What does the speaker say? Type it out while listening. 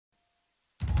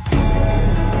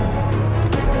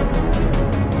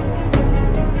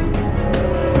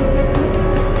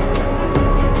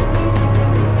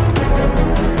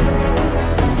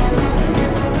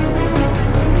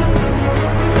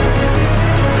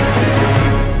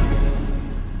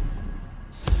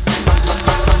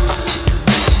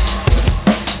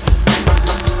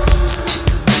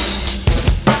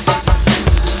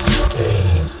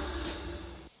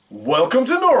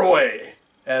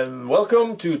And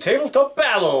welcome to Tabletop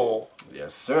Battle!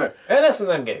 Yes, sir. And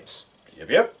S&M Games.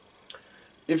 Yep.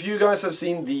 If you guys have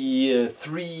seen the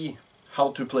 3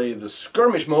 how to play the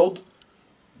Skirmish mode,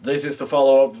 this is the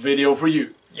follow-up video for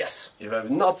you. Yes. If you have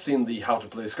not seen the how to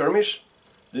play Skirmish,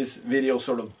 this video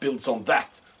sort of builds on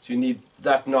that. So you need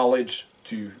that knowledge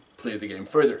to play the game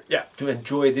further. Yeah, to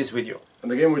enjoy this video.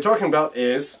 And the game we're talking about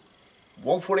is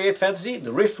 148 Fantasy,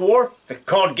 the Rift War, the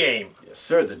card game. Yes,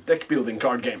 sir, the deck building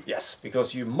card game. Yes,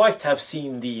 because you might have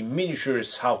seen the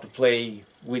miniatures how to play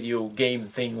video game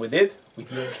thing we did.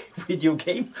 Video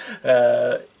game.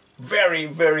 Very,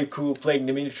 very cool playing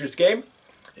the miniatures game.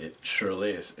 It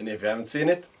surely is. And if you haven't seen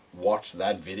it, watch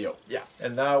that video. Yeah,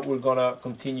 and now we're gonna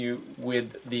continue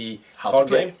with the How card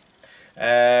to play.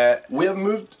 Game. We have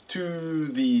moved to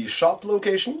the shop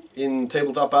location in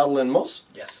Tabletop Battle in Moss.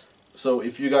 Yes. So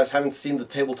if you guys haven't seen the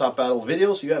Tabletop Battle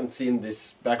videos, you haven't seen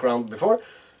this background before,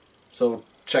 so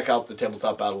check out the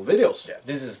Tabletop Battle videos. Yeah,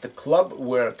 this is the club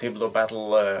where Tabletop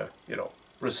Battle,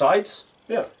 resides.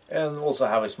 Yeah. And also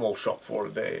have a small shop for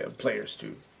the players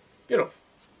to,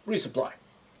 resupply.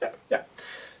 Yeah. Yeah.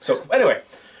 So anyway,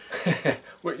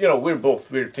 we're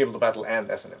Tabletop Battle and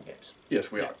S&M Games.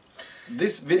 Yes, we are.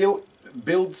 This video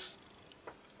builds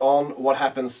on what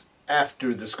happens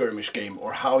after the Skirmish game,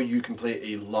 or how you can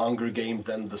play a longer game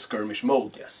than the Skirmish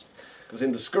mode. Yes. Because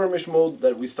in the Skirmish mode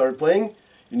that we started playing,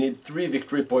 you need 3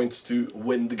 victory points to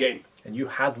win the game. And you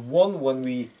had 1 when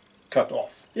we cut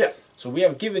off. Yeah. So we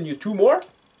have given you 2 more.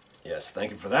 Yes,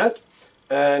 thank you for that.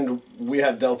 And we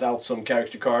have dealt out some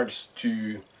character cards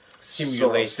to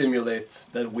simulate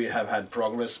that we have had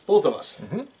progress, both of us.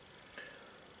 Mm-hmm.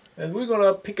 And we're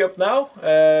gonna pick up now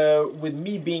with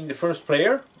me being the first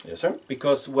player. Yes, sir.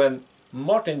 Because when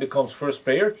Martin becomes first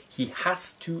player, he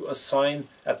has to assign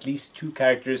at least 2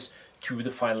 characters to the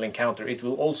final encounter. It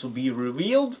will also be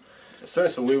revealed. Yes, sir.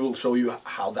 So we will show you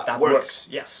how that works. works.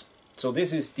 Yes. So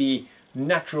this is the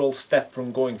natural step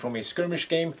from going from a skirmish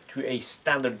game to a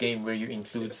standard game where you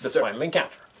include the final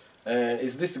encounter.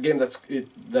 Is this a game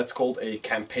that's called a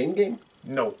campaign game?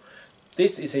 No.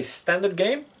 This is a standard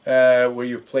game where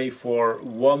you play for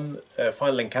 1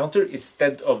 final encounter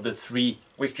instead of the 3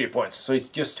 victory points. So it's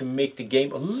just to make the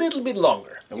game a little bit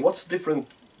longer. And what's different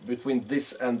between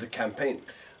this and the campaign?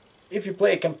 If you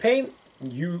play a campaign,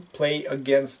 you play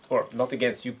against, or not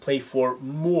against, you play for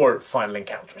more final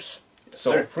encounters. Yes,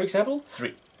 so, sir. for example,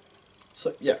 3.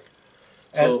 So, yeah.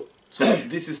 So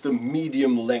this is the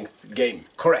medium length game.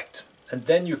 Correct. And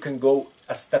then you can go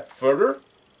a step further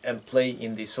and play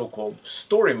in the so-called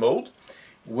story mode,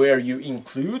 where you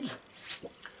include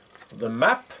the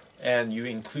map and you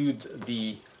include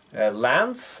the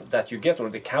lands that you get, or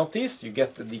the counties. You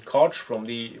get the cards from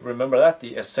the, remember that,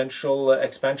 the Essential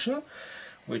expansion,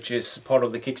 which is part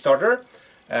of the Kickstarter,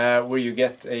 where you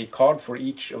get a card for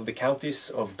each of the counties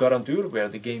of Garandur, where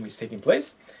the game is taking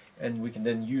place, and we can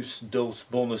then use those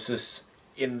bonuses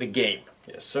in the game.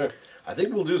 Yes, sir. I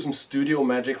think we'll do some studio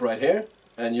magic right here,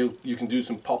 and you can do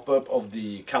some pop-up of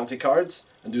the county cards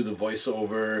and do the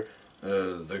voiceover.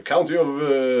 The county of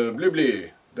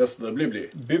Blibli. That's the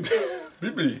Blibli.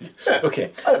 Blibli. Yeah,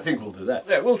 okay. I think we'll do that.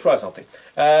 Yeah, we'll try something.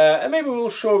 And maybe we'll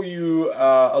show you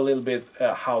a little bit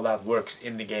how that works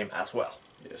in the game as well.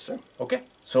 Yes, sir. Okay.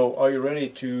 So, are you ready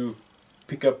to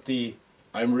pick up the...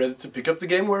 I'm ready to pick up the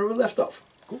game where we left off.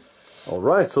 Cool.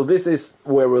 Alright, so this is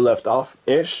where we left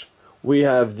off-ish. We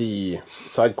have the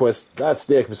side quest, that's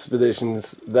the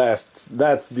expeditions, that's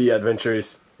the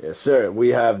adventures. Yes, sir. We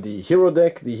have the hero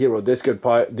deck, the hero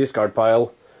discard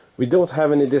pile. We don't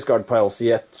have any discard piles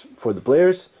yet for the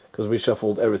players, because we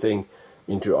shuffled everything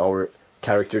into our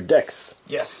character decks.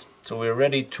 Yes. So we're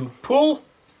ready to pull.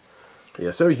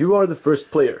 Yes, sir. You are the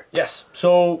first player. Yes.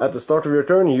 So at the start of your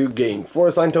turn, you gain 4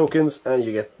 assigned tokens, and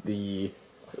you get the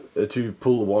to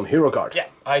pull 1 hero card. Yeah,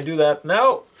 I do that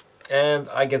now. And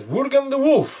I get Wurgan the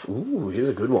Wolf. Ooh, here's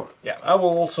a good one. Yeah, I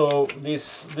will also,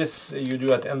 this you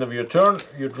do at the end of your turn.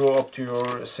 You draw up to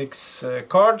your 6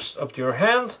 cards, up to your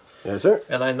hand. Yes, sir.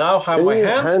 And I now have Can my you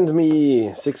hand. hand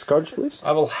me 6 cards, please?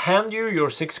 I will hand you your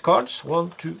 6 cards.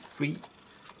 1, 2, 3,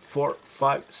 4,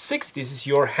 5, 6. This is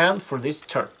your hand for this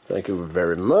turn. Thank you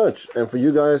very much. And for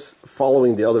you guys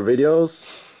following the other videos,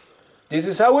 this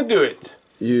is how we do it.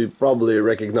 You probably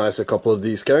recognize a couple of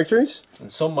these characters.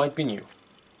 And some might be new.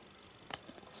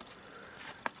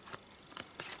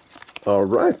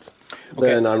 Alright, okay.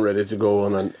 Then I'm ready to go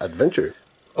on an adventure.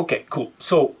 Okay, cool.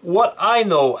 So what I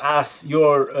know as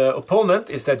your opponent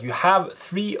is that you have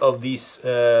 3 of these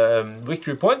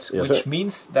victory points, yes, which sir.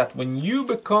 means that when you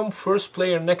become first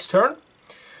player next turn,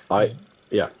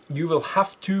 you will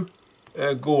have to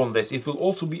go on this, it will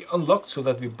also be unlocked so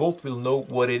that we both will know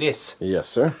what it is. Yes,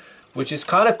 sir. Which is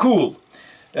kind of cool.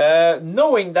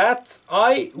 Knowing that,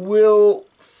 I will,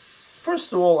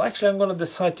 first of all, actually I'm going to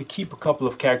decide to keep a couple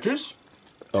of characters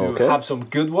to have some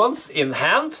good ones in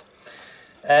hand.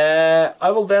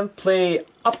 I will then play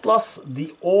Atlas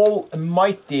the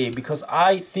Almighty, because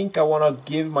I think I want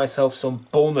to give myself some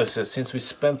bonuses since we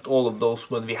spent all of those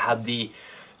when we had the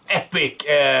epic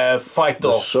fight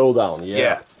off. Showdown,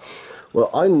 yeah. Well,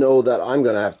 I know that I'm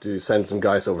going to have to send some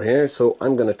guys over here, so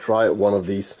I'm going to try one of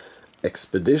these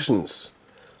expeditions.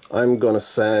 I'm going to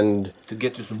send... To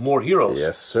get you some more heroes.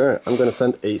 Yes, sir. I'm going to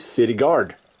send a city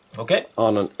guard. Okay.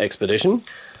 On an expedition.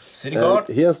 City guard.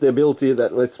 He has the ability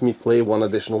that lets me play one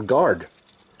additional guard.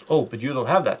 Oh, but you don't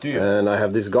have that, do you? And I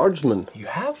have this guardsman. You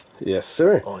have? Yes,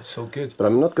 sir. Oh, it's so good. But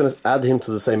I'm not going to add him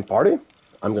to the same party.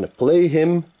 I'm going to play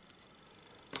him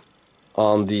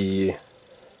on the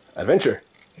adventure.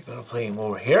 You're going to play him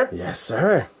over here? Yes,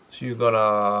 sir. So you're going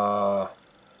to...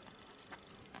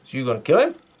 So you're going to kill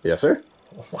him? Yes, sir.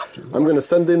 Oh, I'm going to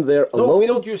send him there alone. No, we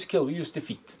don't use kill, we use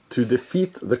defeat. To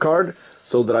defeat the card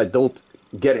so that I don't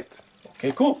get it.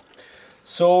 Okay, cool.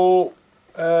 So,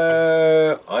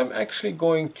 I'm actually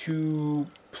going to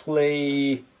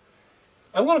play...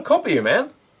 I'm going to copy you,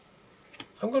 man.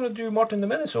 I'm going to do Martin the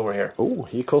Menace over here. Oh,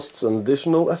 he costs an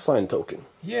additional assign token.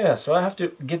 Yeah, so I have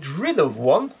to get rid of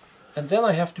one, and then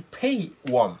I have to pay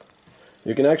one.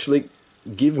 You can actually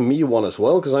give me one as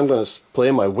well, because I'm going to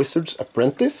play my Wizard's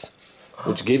Apprentice,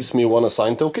 which gives me one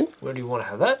assign token. Where do you want to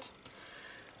have that?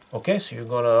 Okay, so you're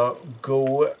going to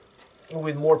go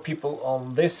with more people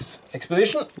on this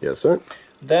expedition. Yes, sir.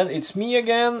 Then it's me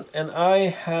again, and I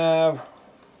have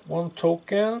one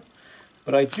token,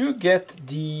 but I do get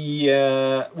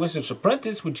the Wizard's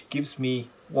Apprentice, which gives me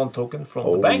one token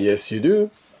from the bank. Oh, yes, you do.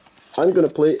 I'm going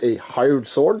to play a hired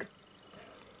sword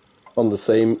on the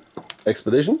same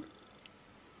expedition.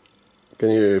 Can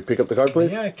you pick up the card,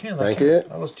 please? Yeah, I can. Thank you.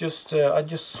 I was just, I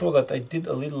just saw that I did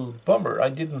a little bummer. I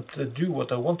didn't do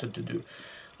what I wanted to do.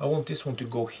 I want this one to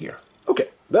go here. Okay,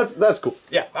 that's cool.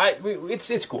 Yeah,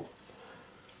 it's cool.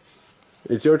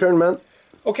 It's your turn, man.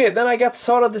 Okay, then I got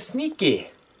Sarah the Sneaky.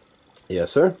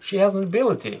 Yes, sir. She has an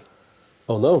ability.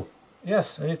 Oh, no.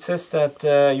 Yes, and it says that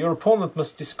your opponent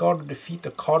must discard or defeat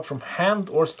a card from hand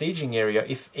or staging area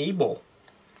if able.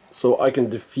 So I can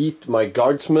defeat my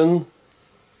guardsman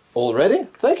already?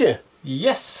 Thank you.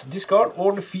 Yes, discard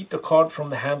or defeat a card from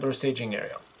the hand or staging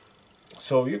area.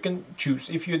 So you can choose.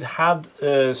 If you'd had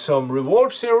some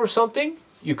rewards here or something,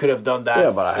 you could have done that.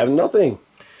 Yeah, but I have nothing.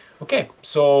 Okay,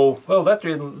 so, well, that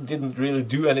didn't really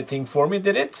do anything for me,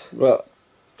 did it? Well,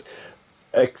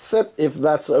 except if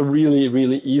that's a really,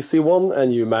 really easy one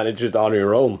and you manage it on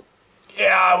your own.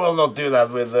 Yeah, I will not do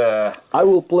that with... I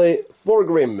will play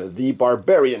Thorgrim, the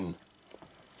Barbarian.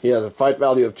 He has a fight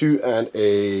value of 2 and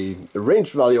a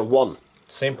range value of 1.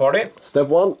 Same party. Step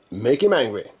 1, make him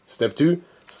angry. Step 2,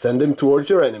 send him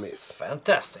towards your enemies.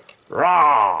 Fantastic.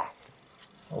 Rah!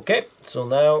 Okay, so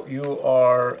now you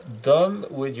are done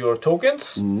with your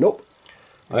tokens. Nope.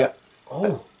 I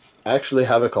actually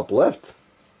have a couple left.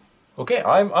 Okay,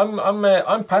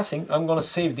 I'm passing. I'm gonna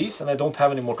save these, and I don't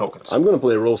have any more tokens. I'm gonna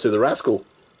play Rosie the Rascal.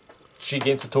 She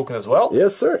gains a token as well.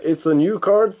 Yes, sir. It's a new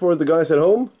card for the guys at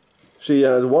home. She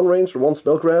has 1 range, 1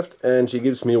 spellcraft, and she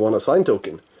gives me 1 assign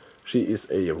token. She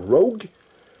is a rogue,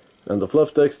 and the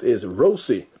fluff text is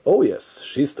Rosie. Oh yes,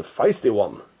 she's the feisty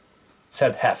one.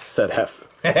 Said Hef. Said Hef.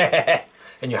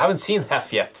 And you haven't seen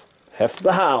Hef yet. Hef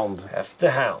the Hound. Hef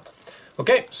the Hound.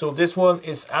 Okay, so this one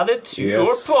is added to your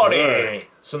Yes, party. sir.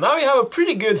 So now you have a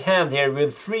pretty good hand here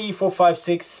with 3, 4, 5,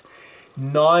 6,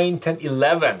 9, 10,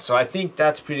 11. So I think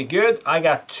that's pretty good. I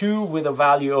got 2 with a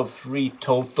value of 3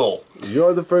 total.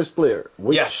 You're the first player.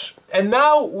 Yes. And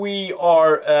now we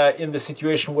are in the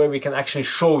situation where we can actually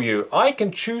show you. I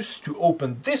can choose to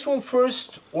open this one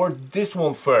first or this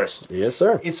one first. Yes,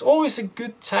 sir. It's always a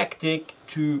good tactic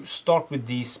to start with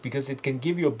these because it can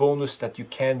give you a bonus that you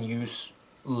can use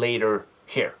later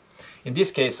here. In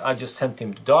this case, I just sent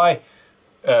him to die,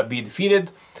 be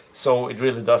defeated, so it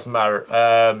really doesn't matter.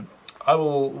 I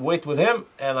will wait with him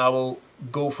and I will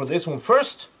go for this one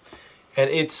first. And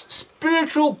it's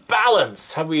Spiritual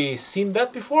Balance. Have we seen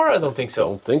that before? I don't think so.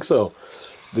 Don't think so.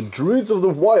 The Druids of the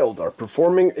Wild are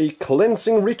performing a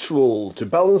cleansing ritual to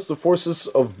balance the forces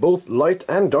of both light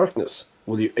and darkness.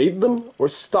 Will you aid them or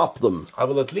stop them? I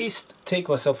will at least take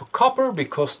myself a copper,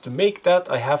 because to make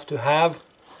that I have to have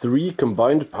 3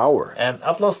 combined power. And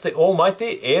Atlas the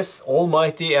Almighty is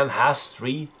almighty and has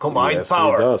 3 combined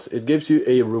power. Yes, it does. It gives you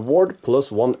a reward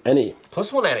plus 1 any.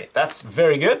 Plus 1 any. That's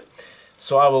very good.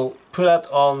 So I will put that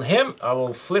on him. I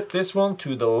will flip this one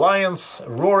to the lion's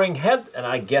roaring head, and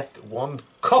I get 1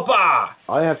 copper.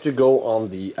 I have to go on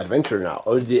the adventure now,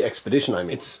 or the expedition, I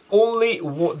mean. It's only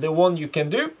the one you can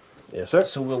do. Yes, sir.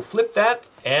 So we'll flip that,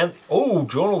 and oh,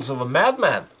 Journals of a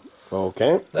Madman.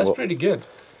 Okay. That's pretty good.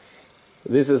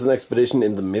 This is an expedition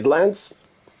in the Midlands.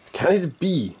 Can it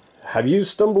be? Have you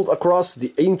stumbled across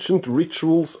the ancient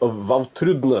rituals of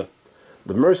Vavtrudne?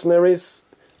 The mercenaries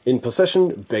in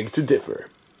possession beg to differ.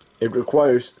 It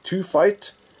requires 2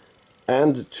 fight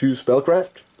and 2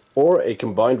 spellcraft, or a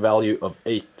combined value of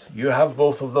 8. You have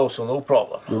both of those, so no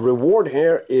problem. The reward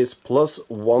here is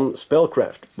 +1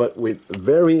 spellcraft, but with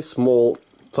very small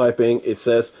typing it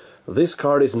says, this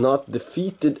card is not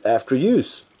defeated after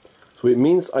use. So it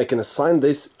means I can assign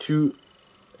this to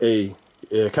a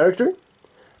character,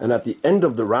 and at the end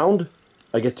of the round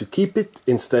I get to keep it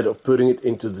instead of putting it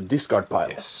into the discard pile.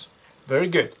 Yes, very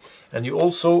good. And you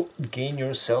also gain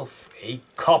yourself a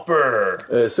copper.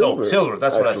 Silver. No, silver,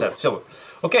 that's what I said, silver.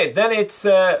 Okay, then it's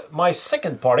my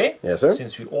second party. Yes, sir.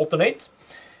 Since we alternate.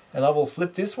 And I will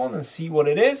flip this one and see what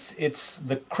it is. It's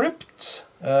the Crypt.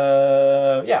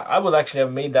 Yeah, I would actually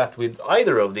have made that with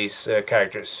either of these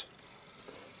characters.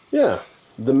 Yeah.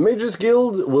 The Mages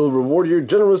Guild will reward you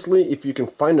generously if you can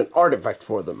find an artifact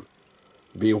for them.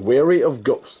 Be wary of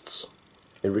ghosts.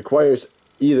 It requires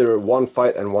either 1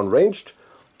 fight and 1 ranged,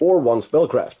 or 1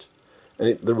 spellcraft.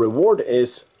 And the reward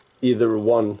is either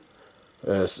 1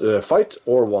 fight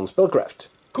or 1 spellcraft.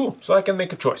 Cool, so I can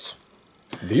make a choice.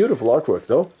 Beautiful artwork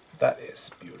though. That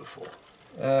is beautiful.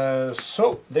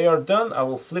 So they are done. I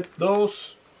will flip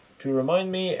those to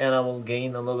remind me, and I will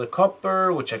gain another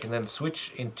copper, which I can then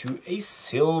switch into a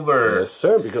silver. Yes,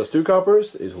 sir, because 2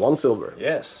 coppers is 1 silver.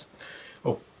 Yes.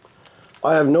 Oh,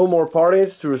 I have no more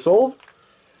parties to resolve.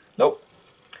 nope.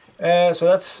 So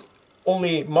that's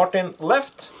only Martin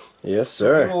left. Yes,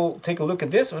 sir. We will take a look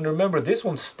at this, and remember, this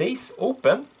one stays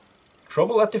open.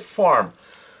 Trouble at the farm.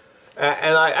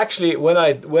 And I actually, when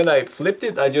I flipped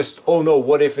it, I just, oh no,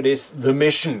 what if it is the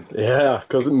mission? Yeah,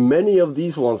 because many of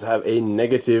these ones have a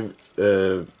negative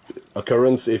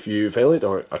occurrence if you fail it,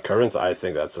 or occurrence, I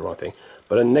think that's the wrong thing,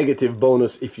 but a negative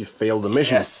bonus if you fail the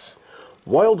mission. Yes.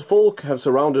 Wild folk have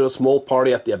surrounded a small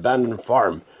party at the abandoned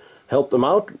farm. Help them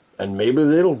out, and maybe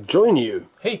they'll join you.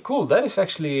 Hey, cool, that is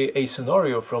actually a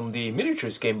scenario from the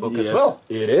miniatures game book as Yes, well.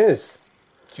 it is.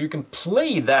 So you can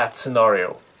play that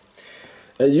scenario.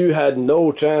 And you had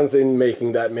no chance in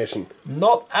making that mission.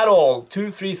 Not at all.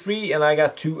 2, 3, 3, and I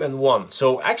got 2 and 1.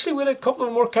 So actually, with a couple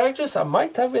of more characters, I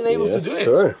might have been able to do it.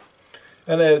 Sir.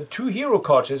 And 2 hero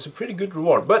cards is a pretty good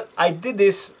reward. But I did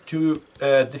this to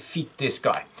defeat this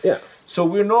guy. Yeah. So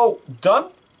we're now done.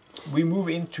 We move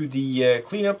into the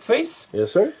cleanup phase.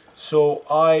 Yes, sir. So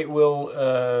I will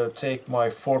take my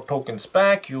 4 tokens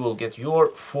back. You will get your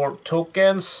 4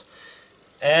 tokens.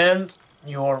 And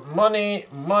your money,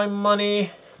 my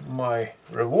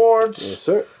rewards. Yes,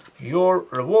 sir. Your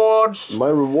rewards. My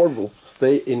reward will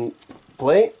stay in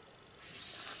play,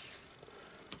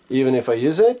 even if I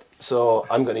use it. So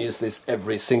I'm going to use this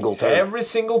every single turn. Every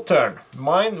single turn.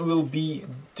 Mine will be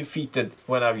defeated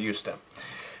when I've used them.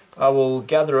 I will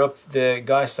gather up the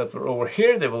guys that were over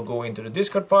here. They will go into the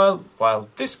discard pile, while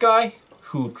this guy,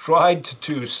 who tried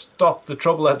to stop the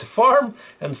trouble at the farm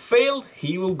and failed,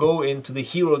 he will go into the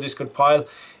hero discard pile,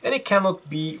 and it cannot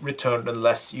be returned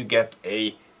unless you get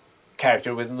a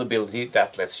character with an ability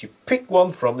that lets you pick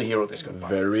one from the hero discard pile.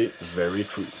 Very, very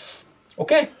true.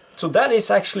 Okay, so that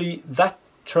is actually that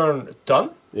turn done.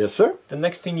 Yes, sir. The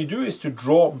next thing you do is to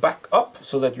draw back up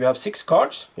so that you have 6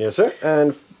 cards. Yes, sir.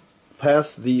 And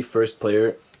pass the first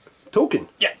player token.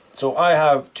 Yeah, so I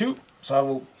have 2, so I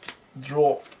will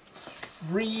draw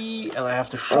 3, and I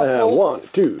have to shuffle. I have 1,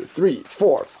 2, 3,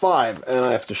 4, 5, and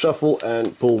I have to shuffle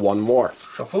and pull 1 more.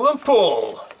 Shuffle and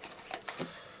pull.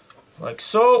 Like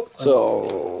so.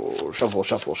 So, shuffle,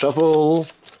 shuffle, shuffle.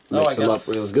 Mix them up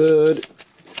real good.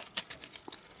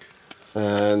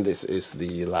 And this is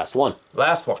the last one.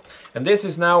 Last one. And this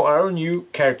is now our new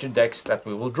character decks that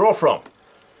we will draw from.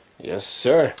 Yes,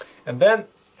 sir. And then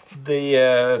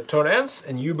the turn ends,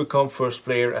 and you become first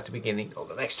player at the beginning of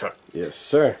the next turn. Yes,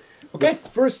 sir. Okay. The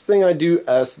first thing I do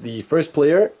as the first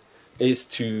player is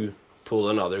to pull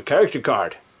another character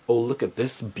card. Oh, look at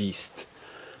this beast.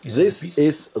 This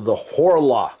is the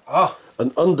Horla, an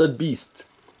undead beast.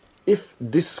 If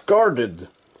discarded,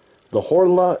 the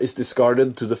Horla is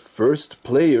discarded to the first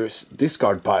player's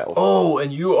discard pile. Oh,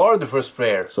 and you are the first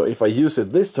player. So if I use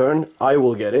it this turn, I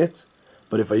will get it.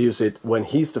 But if I use it when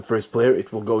he's the first player,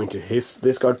 it will go into his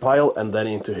discard pile and then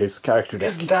into his character deck.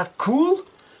 Isn't that cool?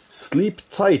 Sleep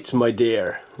tight, my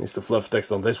dear, is the fluff text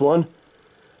on this one.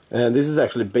 And this is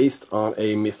actually based on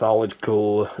a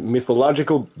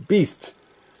mythological beast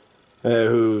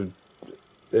who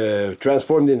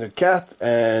transformed into a cat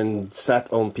and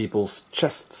sat on people's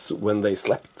chests when they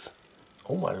slept.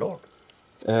 Oh my lord.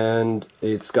 And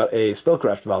it's got a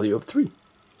spellcraft value of 3.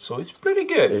 So it's pretty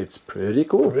good. It's pretty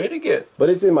cool. Pretty good. But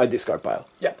it's in my discard pile.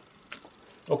 Yeah.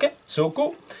 Okay, so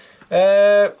cool.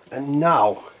 And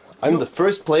now, I'm the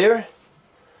first player,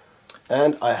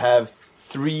 and I have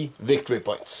 3 victory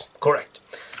points. Correct.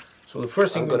 So the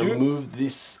first thing I'm we going to do... move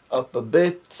this up a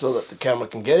bit so that the camera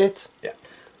can get it. Yeah.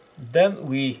 Then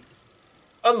we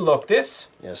unlock this.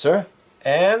 Yes, sir.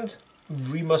 And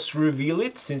we must reveal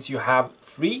it since you have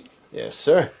 3. Yes,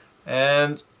 sir.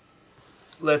 And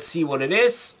let's see what it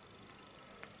is.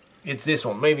 It's this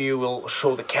one. Maybe you will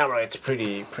show the camera. It's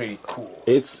pretty cool.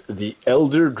 It's the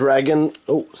Elder Dragon...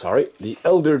 Oh, sorry. The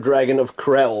Elder Dragon of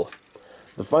Krell.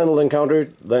 The final encounter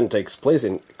then takes place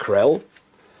in Krell.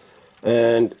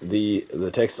 And the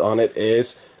text on it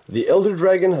is... The Elder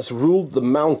Dragon has ruled the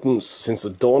mountains since the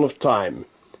dawn of time.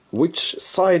 Which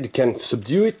side can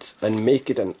subdue it and make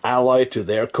it an ally to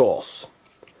their cause?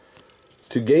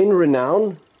 To gain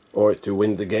renown, or to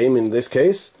win the game in this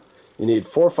case, you need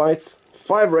 4 fight,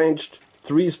 5 ranged,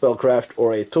 3 spellcraft,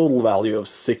 or a total value of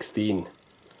 16.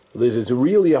 This is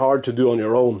really hard to do on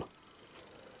your own.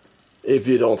 If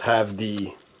you don't have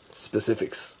the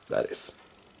specifics, that is.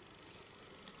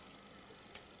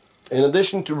 In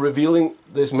addition to revealing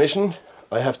this mission,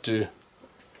 I have to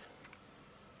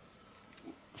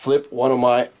flip one of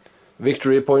my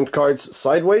victory point cards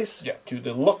sideways. Yeah, to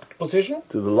the locked position.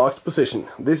 To the locked position.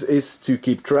 This is to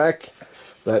keep track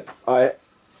that I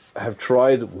have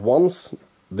tried once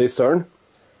this turn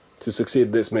to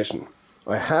succeed this mission.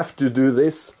 I have to do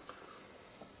this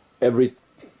every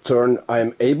turn I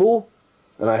am able,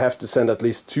 and I have to send at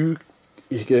least 2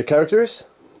 characters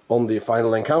on the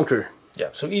final encounter. Yeah,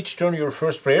 so each turn you're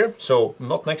first player, so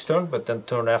not next turn, but then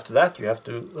turn after that, you have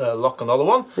to lock another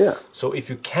one. Yeah. So if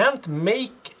you can't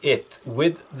make it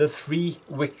with the 3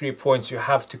 victory points you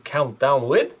have to count down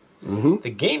with, the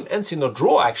game ends in a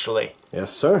draw actually.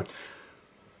 Yes, sir.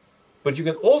 But you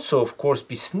can also, of course,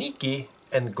 be sneaky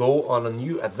and go on a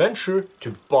new adventure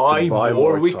to buy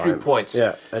more victory points.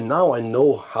 Yeah, and now I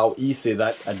know how easy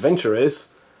that adventure is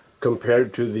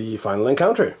compared to the final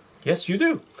encounter. Yes, you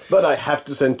do. But I have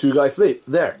to send 2 guys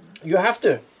there. You have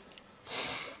to.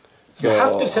 You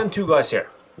have to send 2 guys here.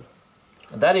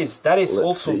 And that is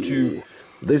also to...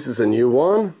 This is a new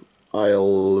one.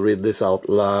 I'll read this out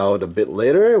loud a bit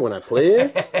later when I play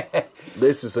it.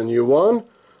 This is a new one.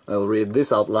 I'll read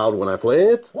this out loud when I play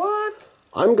it. What?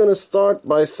 I'm gonna start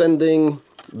by sending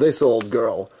this old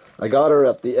girl. I got her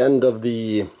at the end of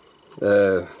the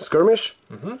skirmish.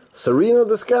 Serena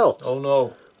the Scout. Oh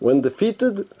no. When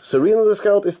defeated, Serena the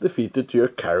Scout is defeated to your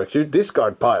character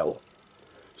discard pile.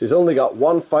 She's only got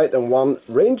 1 fight and 1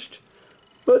 ranged,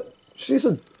 but she's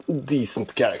a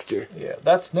decent character. Yeah,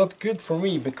 that's not good for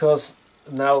me because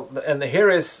now, and here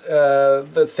is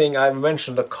the thing I've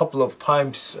mentioned a couple of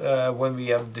times when we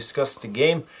have discussed the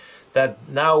game, that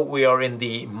now we are in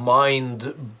the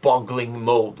mind-boggling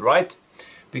mode, right?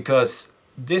 Because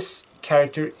this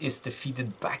character is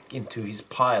defeated back into his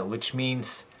pile, which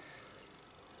means...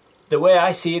 The way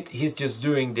I see it, he's just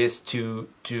doing this to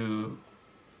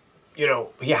you know,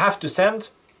 he have to send,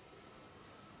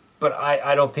 but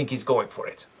I don't think he's going for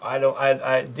it.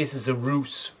 This is a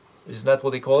ruse. Isn't that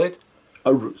what they call it?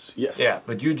 A ruse, yes. Yeah,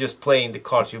 but you're just playing the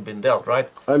cards you've been dealt, right?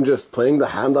 I'm just playing the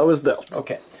hand I was dealt.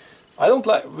 Okay. I don't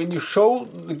like, when you show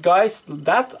the guys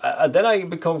that, then I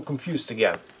become confused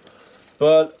again.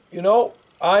 But, you know,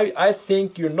 I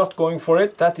think you're not going for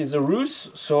it. That is a ruse,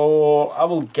 so I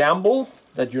will gamble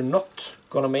that you're not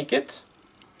gonna make it.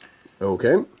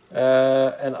 Okay.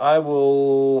 And I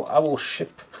will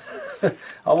ship.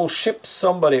 I will ship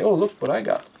somebody. Oh, look what I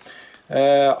got.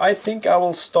 I think I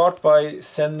will start by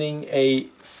sending a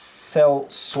cell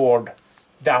sword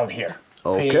down here.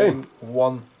 Okay. Paying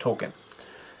 1 token.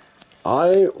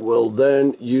 I will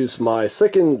then use my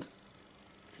second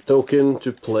token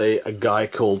to play a guy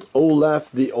called Olaf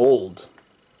the Old.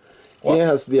 What? He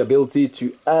has the ability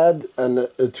to add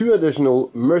 2 additional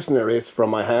mercenaries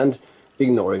from my hand,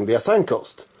 ignoring the assign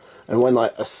cost. And when I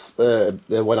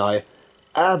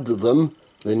add them,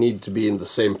 they need to be in the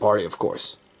same party, of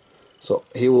course. So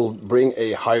he will bring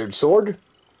a hired sword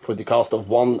for the cost of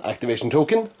 1 activation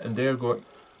token. And they're going...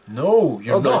 No,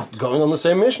 you're not. Going on the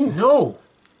same mission? No.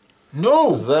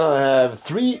 No. So then I have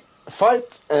 3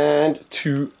 fight and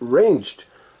 2 ranged.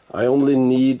 I only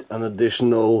need an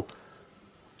additional...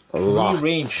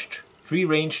 3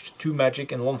 ranged, 2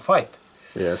 magic and 1 fight.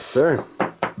 Yes, sir.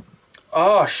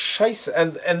 Ah, scheisse.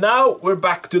 And now we're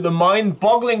back to the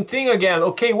mind-boggling thing again.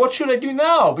 Okay, what should I do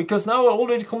now? Because now I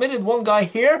already committed one guy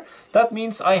here. That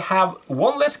means I have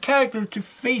one less character to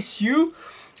face you.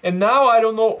 And now I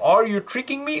don't know, are you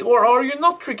tricking me or are you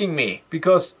not tricking me?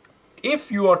 Because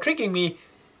if you are tricking me,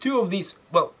 two of these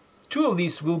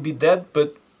will be dead,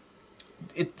 but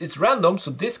it's random,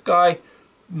 so this guy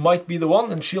might be the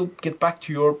one and she'll get back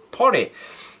to your party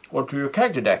or to your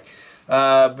character deck.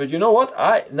 But you know what?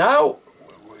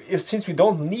 Since we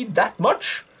don't need that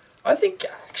much, I think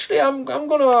actually I'm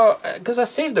gonna, because I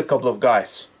saved a couple of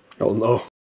guys. Oh no!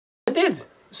 I did.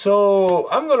 So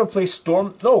I'm gonna play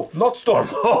Storm. No, not Storm,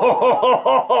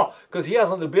 because he has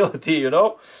an ability, you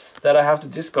know, that I have to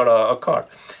discard a card.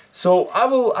 So I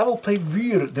will play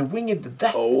Vyr, the Winged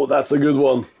Death. Oh, that's a good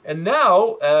one. And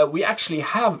now we actually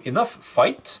have enough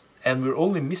fight, and we're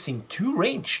only missing 2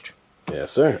 ranged.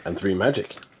 Yes, sir, and 3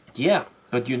 magic. Yeah,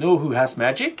 but you know who has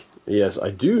magic? Yes,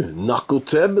 I do.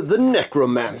 Nakoteb the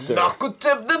Necromancer.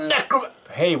 Nakoteb the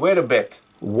Necromancer. Hey, wait a bit.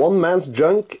 One man's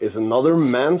junk is another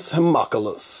man's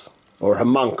homunculus. Or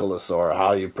homunculus, or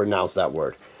how you pronounce that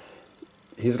word.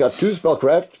 He's got 2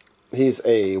 spellcraft. He's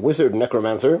a wizard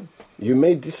necromancer. You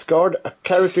may discard a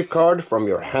character card from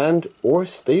your hand or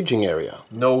staging area.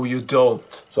 No, you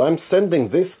don't. So I'm sending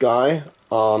this guy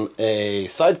on a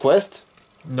side quest.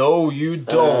 No, you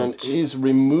don't. And he's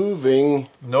removing...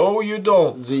 No, you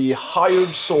don't. ...the hired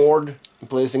sword and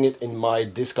placing it in my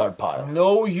discard pile.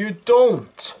 No, you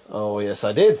don't. Oh, yes,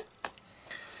 I did.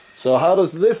 So how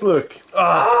does this look?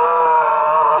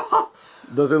 Ah!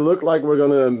 Does it look like we're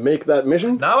gonna make that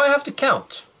mission? Now I have to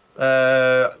count.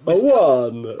 A 1,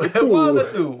 a 2. 1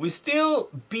 and 2. We still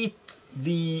beat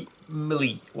the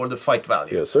melee or the fight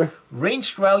value. Yes, sir.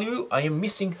 Ranged value, I am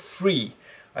missing 3.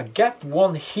 I get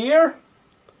 1 here,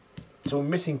 so I'm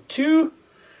missing 2.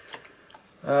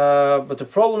 But the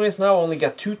problem is now I only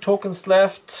got 2 tokens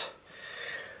left.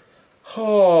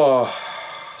 Oh,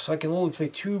 so I can only play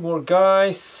 2 more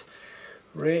guys.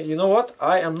 You know what?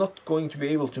 I am not going to be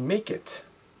able to make it.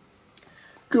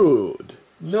 Good.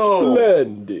 No.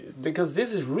 Splendid. Because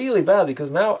this is really bad, because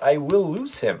now I will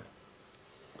lose him.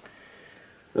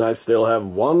 And I still have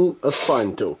 1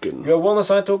 assigned token. You have 1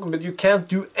 assigned token, but you can't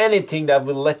do anything that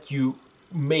will let you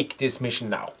make this mission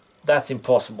now. That's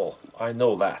impossible. I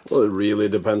know that. Well, it really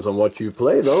depends on what you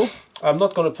play, though. I'm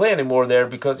not going to play anymore there,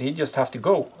 because he just have to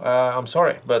go. I'm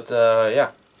sorry, but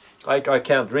yeah. I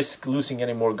can't risk losing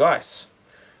any more guys.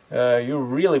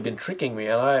 You've really been tricking me,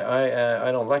 and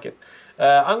I don't like it.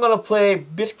 I'm gonna play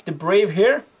Birk the Brave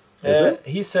here.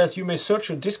 He says you may search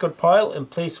your discard pile and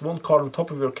place 1 card on top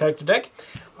of your character deck.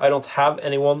 I don't have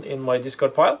anyone in my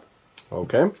discard pile.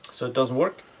 Okay. So it doesn't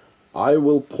work. I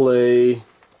will play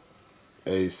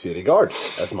a City Guard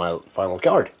as my final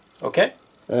card. Okay.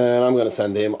 And I'm gonna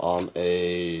send him on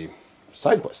a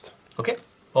side quest. Okay.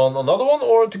 On another one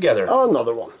or together?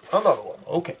 Another one. Another one.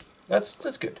 Okay.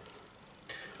 That's good.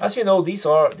 As you know,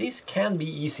 these can be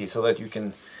easy so that you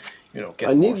can, you know, get.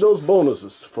 I need those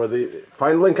bonuses for the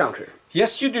final encounter.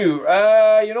 Yes, you do.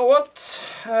 You know what?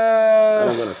 And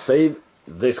I'm gonna save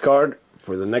this card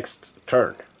for the next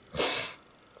turn.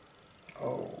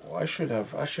 Oh, I should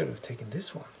have taken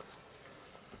this one.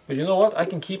 But you know what? I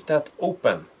can keep that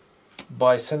open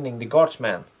by sending the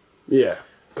guardsman. Yeah,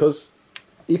 because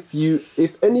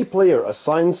if any player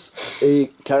assigns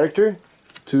a character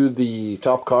to the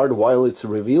top card while it's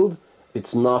revealed,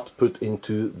 it's not put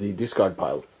into the discard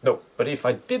pile. No, but if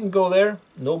I didn't go there,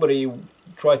 nobody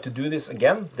tried to do this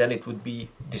again, then it would be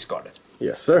discarded.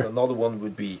 Yes, sir. And another one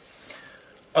would be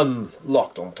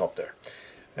unlocked on top there.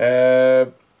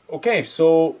 Okay,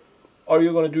 so are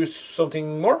you going to do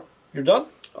something more? You're done?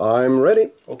 I'm ready.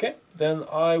 Okay, then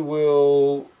I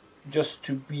will just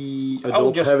to be... I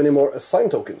don't have any more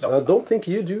assigned tokens. No. I don't think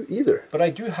you do either. But I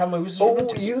do have my Wizard's Oh,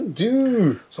 Apprentice. you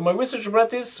do! So my Wizard's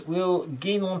Apprentice will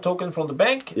gain 1 token from the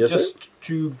bank, Yes, just sir?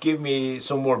 to give me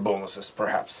some more bonuses,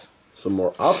 perhaps. Some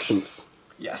more options.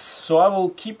 Yes, so I will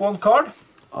keep 1 card.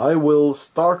 I will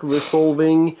start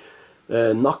resolving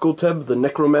Nakoteb the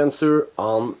Necromancer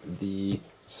on the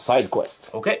side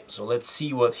quest. Okay, so let's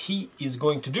see what he is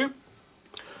going to do.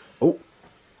 Oh.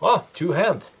 Ah, 2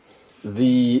 hand.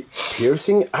 The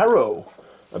Piercing Arrow.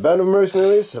 A band of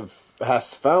mercenaries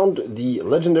has found the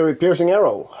legendary Piercing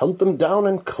Arrow. Hunt them down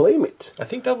and claim it. I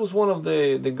think that was one of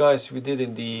the guys we did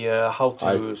in the How to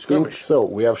I Skirmish. think so.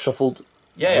 We have shuffled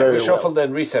Yeah, very we shuffled well.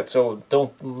 and reset, so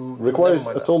don't... Requires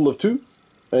never a mind total of 2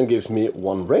 and gives me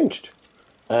 1 ranged.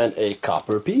 And a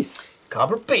copper piece. that.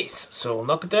 Copper piece. So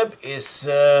Nakoteb is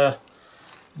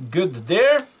good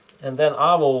there. And then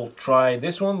I will try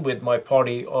this one with my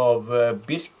party of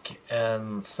Birk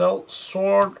and Cell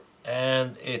Sword.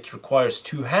 and it requires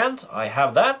 2 hand. I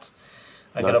have that.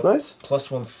 I got a nice.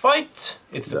 +1 fight.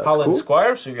 It's a That's Paladin cool.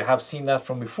 Squire, so you have seen that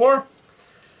from before.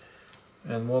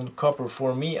 And 1 copper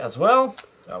for me as well.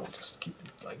 I will just keep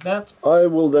it like that. I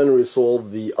will then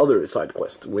resolve the other side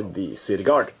quest with the city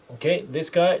guard. Okay, this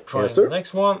guy, trying the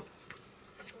next one.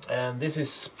 And this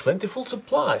is plentiful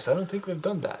supplies. I don't think we've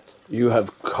done that. You have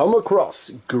come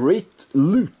across great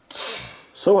loot.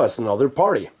 So has another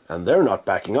party, and they're not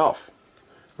backing off.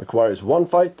 Requires 1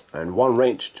 fight and 1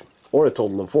 ranged, or a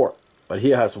total of 4. But he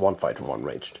has 1 fight and 1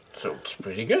 ranged. So it's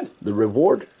pretty good. The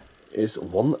reward is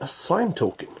 1 assign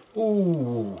token.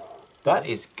 Ooh, that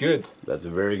is good. That's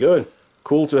very good.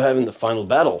 Cool to have in the final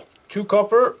battle. 2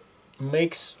 copper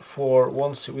makes for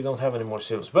 1. We don't have any more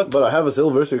silvers, but I have a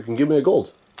silver, so you can give me a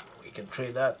gold. we can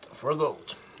trade that for a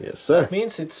gold. Yes, sir. That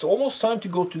means it's almost time to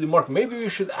go to the market. Maybe we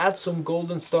should add some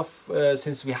golden stuff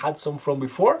since we had some from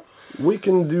before. We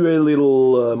can do a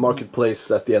little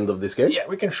marketplace at the end of this game. Yeah,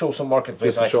 we can show some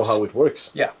marketplace Just to show items. how it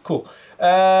works. Yeah, cool.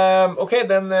 Okay,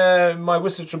 then my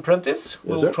Wizard's Apprentice.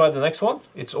 We'll try the next one.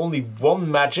 It's only 1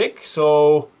 magic,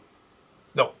 so...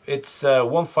 No, it's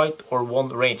 1 fight or 1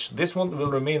 range. This one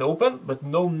will remain open, but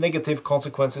no negative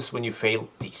consequences when you fail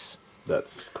these.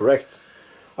 That's correct.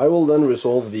 I will then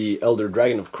resolve the Elder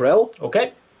Dragon of Krell.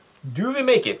 Okay. Do we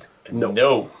make it? No.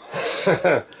 No.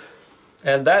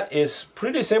 And that is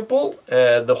pretty simple.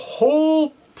 The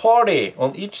whole party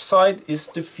on each side is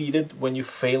defeated when you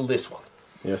fail this one.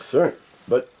 Yes, sir.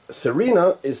 But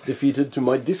Serena is defeated to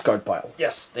my discard pile.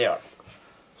 Yes, they are.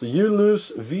 So you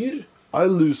lose Vir, I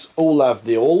lose Olaf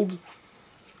the Old.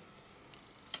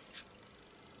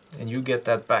 And you get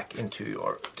that back into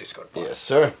your discard pile. Yes,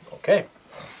 sir. Okay.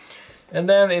 And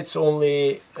then it's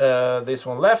only this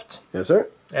one left. Yes, sir.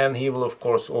 And he will, of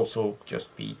course, also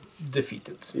just be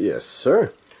defeated. Yes,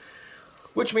 sir.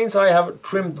 Which means I have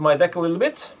trimmed my deck a little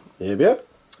bit. Yep, yep.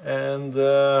 And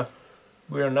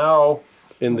we are now...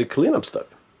 In the cleanup step.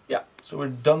 Yeah, so we're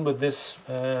done with this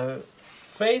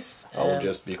phase. I'll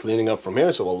just be cleaning up from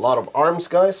here, so a lot of arms,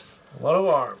 guys. A lot of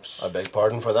arms. I beg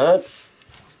pardon for that.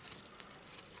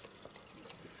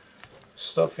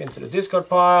 Stuff into the discard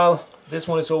pile. This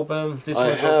one is open. This one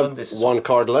is open. This is 1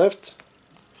 card left.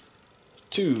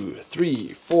 2, 3,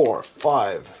 4,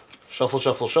 5. Shuffle,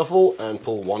 shuffle, shuffle, and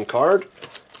pull 1 card.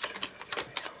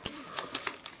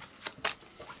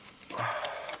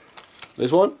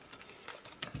 This one.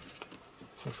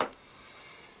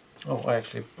 Oh,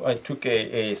 I took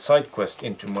a side quest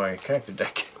into my character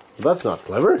deck. That's not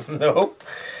clever. No.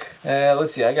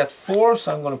 Let's see, I got 4,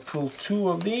 so I'm going to pull 2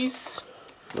 of these.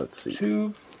 Let's see.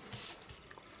 2.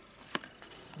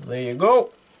 There you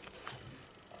go.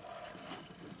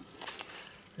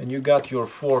 And you got your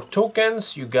 4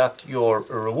 tokens, you got your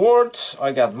rewards,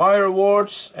 I got my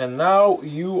rewards, and now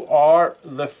you are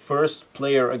the first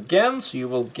player again, so you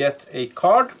will get a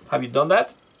card. Have you done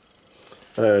that?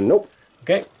 Nope.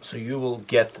 Okay, so you will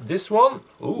get this one.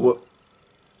 Ooh.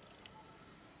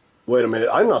 Wait a minute,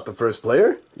 I'm not the first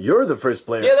player. You're the first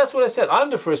player. Yeah, that's what I said.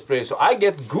 I'm the first player, so I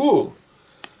get Ghoul.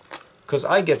 Because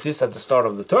I get this at the start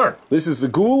of the turn. This is the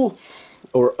Ghoul,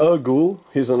 or a Ghoul.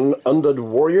 He's an undead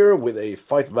warrior with a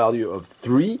fight value of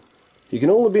 3. He can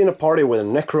only be in a party with a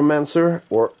necromancer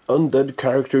or undead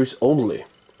characters only.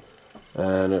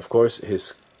 And of course,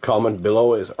 his comment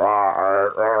below is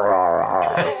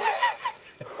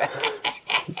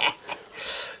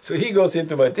So he goes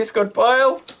into my discard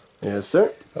pile. Yes,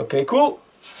 sir. Okay, cool.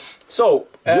 So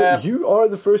you are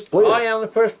the first player. I am the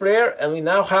first player, and we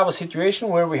now have a situation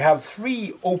where we have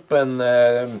 3 open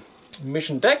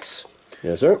mission decks.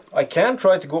 Yes, sir. I can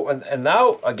try to go, and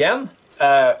now again,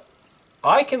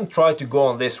 I can try to go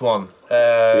on this one.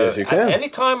 Yes, you can. At any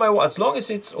time I want, as long as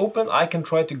it's open, I can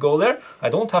try to go there. I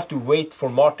don't have to wait for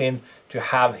Martin to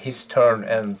have his turn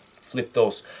and flip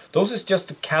those. Those is just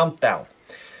a countdown.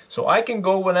 So I can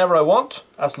go whenever I want,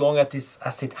 as long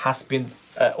as it has been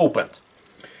opened.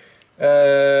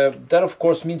 That of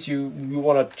course means you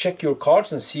want to check your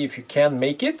cards and see if you can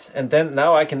make it. And then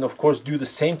now I can of course do the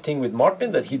same thing with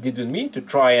Martin that he did with me to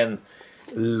try and...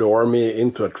 Lure me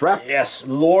into a trap? Yes,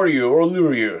 lure you or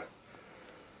lure you.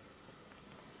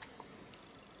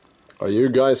 Are you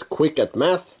guys quick at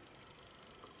math?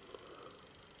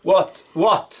 What?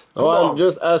 What? Oh, I'm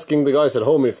just asking the guys at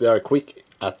home if they are quick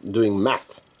at doing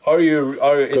math. Are you...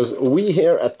 Because we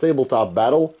here at Tabletop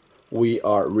Battle, we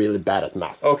are really bad at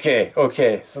math. Okay,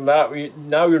 okay. So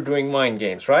now you're doing mind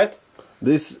games, right?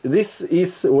 This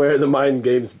is where the mind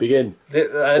games begin.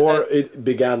 Or it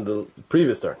began the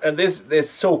previous turn. And this is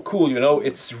so cool, you know.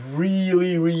 It's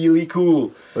really, really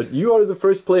cool. But you are the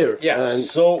first player. Yeah, and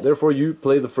so... therefore you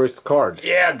play the first card.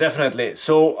 Yeah, definitely.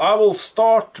 So I will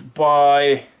start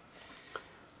by...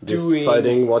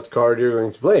 deciding what card you're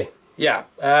going to play. Yeah,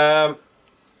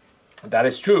 that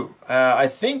is true. I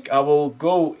think I will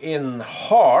go in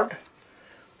hard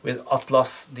with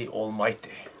Atlas the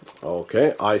Almighty.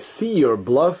 Okay, I see your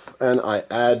bluff, and I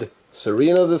add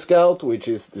Serena the Scout, which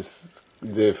is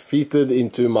defeated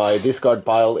into my discard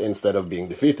pile instead of being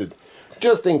defeated.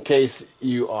 Just in case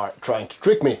you are trying to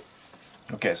trick me.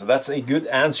 Okay, so that's a good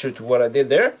answer to what I did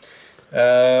there.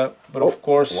 But of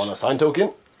course... One assign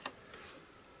token.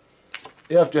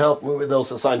 You have to help me with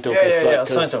those assign tokens. Yeah,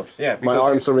 assign tokens. Yeah, my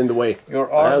arms are in the way.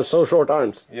 Your arms... I have so short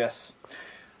arms. Yes.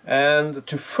 And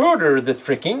to further the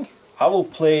tricking, I will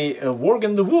play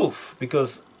Worgen the Wolf,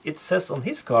 because it says on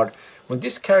his card, when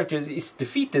this character is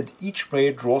defeated, each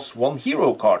player draws one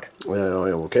hero card.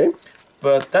 Okay.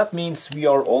 But that means we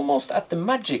are almost at the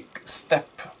magic step.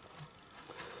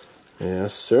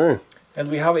 Yes, sir. And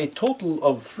we have a total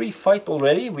of 3 fight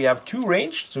already. We have 2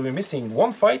 ranged, so we're missing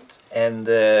 1 fight, and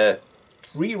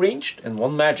 3 ranged and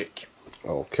 1 magic.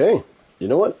 Okay. You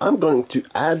know what? I'm going to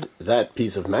add that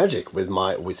piece of magic with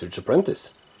my Wizard's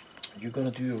Apprentice. You're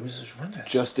gonna do your Wizard's Apprentice?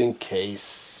 Just in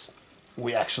case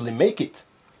we actually make it.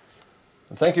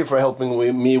 And thank you for helping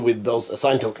me with those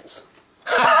assign tokens.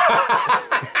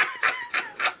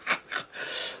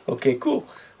 Okay, cool.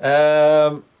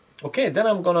 Okay, then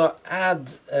I'm gonna add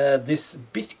this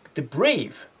Bit the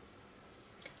Brave.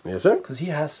 Yes, sir. Because he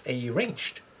has a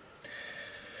ranged.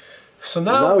 So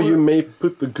now you may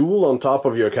put the ghoul on top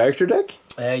of your character deck.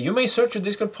 You may search your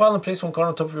discard pile and place 1 card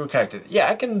on top of your character. Yeah,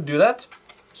 I can do that.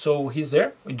 So he's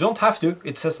there. You don't have to.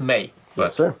 It says may. But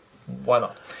yes, sir. Why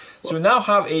not? So we now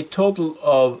have a total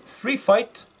of 3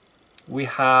 fight. We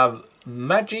have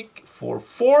magic for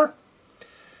 4.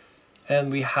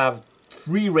 And we have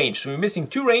 3 ranged. So we're missing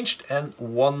 2 ranged and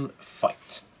 1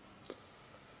 fight.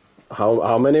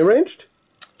 How many ranged?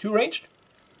 2 ranged.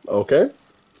 Okay.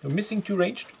 We're missing 2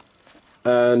 ranged.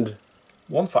 And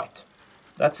 1 fight.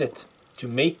 That's it. To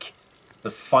make the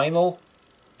final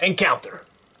encounter.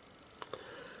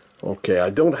 Okay, I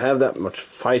don't have that much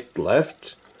fight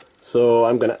left, so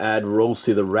I'm gonna add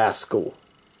Rosie the Rascal.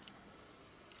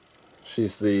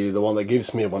 She's the one that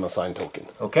gives me 1 assign token.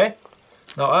 Okay.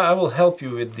 Now I will help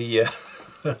you with the...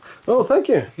 Oh, thank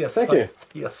you. Yes, thank you.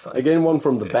 Yes. I gain 1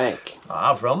 from the bank.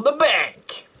 From the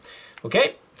bank.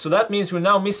 Okay, so that means we're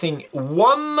now missing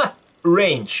 1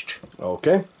 ranged.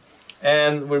 Okay.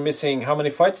 And we're missing, how many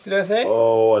fights did I say?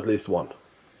 Oh, at least 1.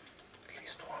 At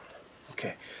least 1.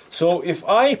 Okay. So if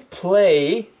I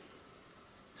play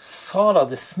Sara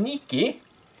the Sneaky,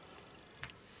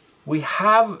 we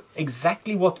have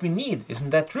exactly what we need.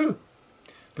 Isn't that true?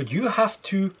 But you have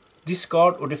to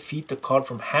discard or defeat the card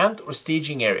from hand or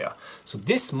staging area. So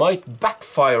this might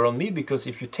backfire on me, because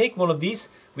if you take one of these,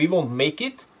 we won't make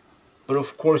it. But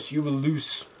of course you will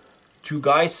lose 2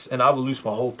 guys and I will lose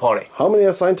my whole party. How many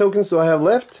assign tokens do I have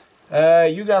left?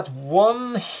 You got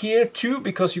 1 here too,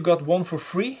 because you got 1 for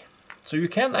free. So you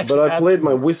can actually But I played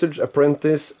my Wizard's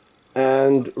Apprentice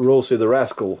and Rosie the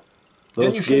Rascal.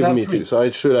 Those gave me 2, so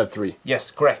I should have 3.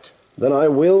 Yes, correct. Then I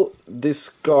will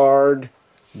discard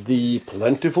the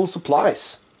Plentiful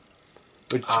Supplies,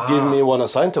 which give me 1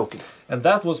 assign token. And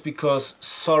that was because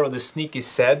Sara the Sneaky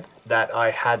said that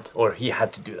I had, or he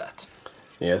had to do that.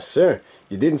 Yes, sir.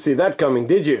 You didn't see that coming,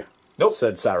 did you? Nope.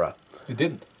 Said Sarah. You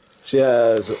didn't. She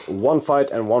has 1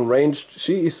 fight and 1 ranged.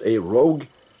 She is a rogue.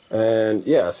 And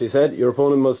yeah, as he said, your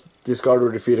opponent must discard or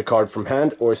defeat a card from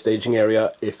hand or staging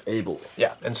area if able.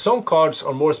 Yeah, and some cards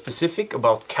are more specific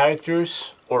about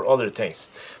characters or other things.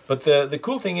 But the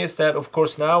cool thing is that, of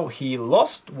course, now he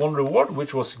lost 1 reward,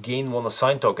 which was gain 1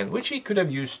 assign token, which he could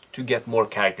have used to get more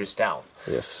characters down.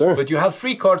 Yes, sir. But you have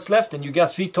 3 cards left and you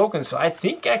got 3 tokens, so I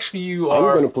think actually you are...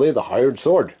 I'm going to play the Hired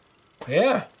Sword.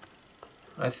 Yeah,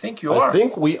 I think you are. I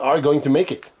think we are going to make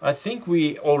it. I think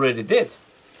we already did.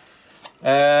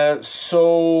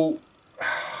 So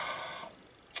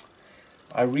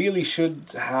I really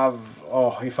should have...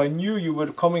 Oh, if I knew you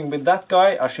were coming with that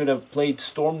guy, I should have played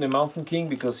Storm the Mountain King,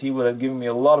 because he would have given me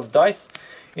a lot of dice.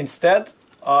 Instead,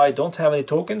 I don't have any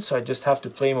tokens, so I just have to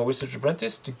play my Wizard's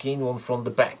Apprentice to gain 1 from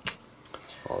the bank.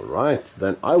 Alright,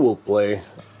 then I will play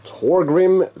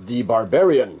Torgrim the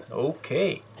Barbarian.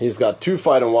 Okay. He's got 2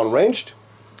 fight and 1 ranged.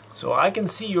 So I can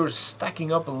see you're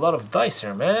stacking up a lot of dice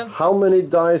here, man. How many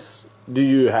dice do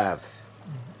you have?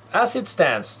 As it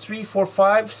stands, 3, 4,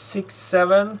 5, 6,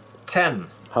 7, 10.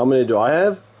 How many do I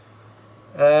have?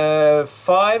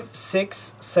 5,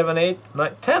 6, 7, 8,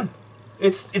 9, 10.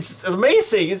 It's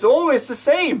amazing. It's always the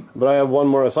same. But I have one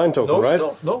more assigned token, No, right?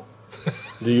 no.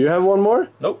 Do you have one more?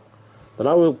 No. Then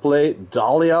I will play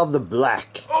Dahlia the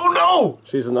Black. Oh no!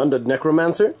 She's an undead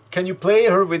necromancer. Can you play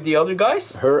her with the other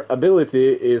guys? Her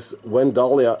ability is when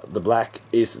Dahlia the Black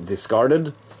is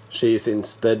discarded, she's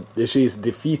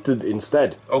defeated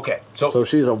instead. Okay, So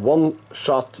she's a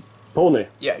one-shot pony.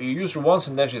 yeah, you use her once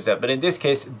and then she's dead. But in this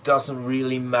case, it doesn't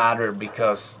really matter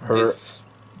because this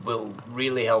will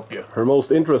really help you. Her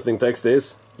most interesting text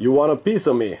is, "You want a piece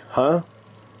of me, huh?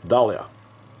 Dahlia."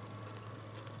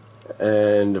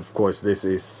 And of course this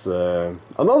is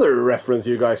another reference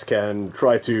you guys can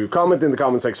try to comment in the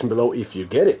comment section below if you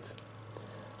get it.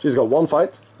 She's got 1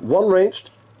 fight, 1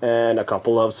 ranged, and a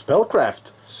couple of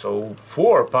spellcraft. So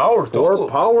 4 power total. 4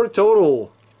 power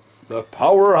total. The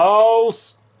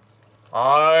powerhouse.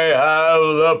 I have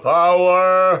the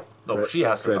power. No, she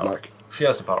has the trademark. power. She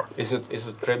has the power. Is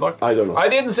it trademark? I don't know. I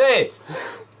didn't say it.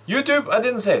 YouTube, I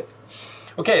didn't say it.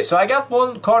 Okay, so I got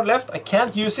 1 card left. I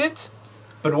can't use it.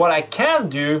 But what I can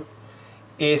do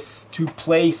is to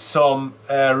play some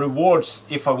rewards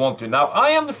if I want to. Now, I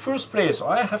am the first player, so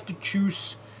I have to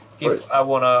choose if I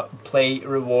want to play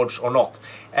rewards or not.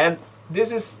 And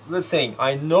this is the thing.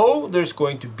 I know there's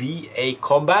going to be a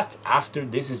combat after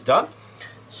this is done.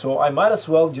 So I might as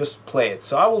well just play it.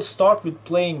 So I will start with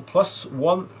playing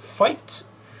 +1 fight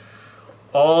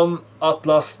on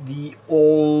Atlas the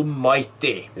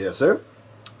Almighty. Yes, sir.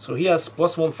 So he has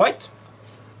 +1 fight.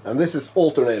 And this is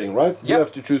alternating, right? Yep. You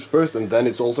have to choose first and then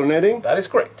it's alternating. That is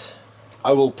correct.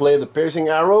 I will play the piercing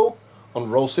arrow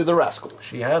on Rosie the Rascal.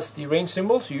 She has the range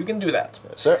symbol, so you can do that.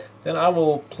 Yes, sir. Then I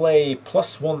will play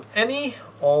 +1 any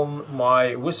on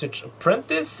my Wizard's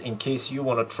Apprentice in case you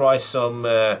want to try some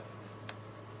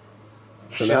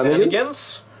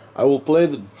shenanigans. I will play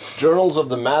the Journals of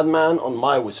the Madman on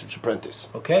my Wizard's Apprentice.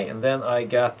 Okay, and then I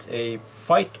got a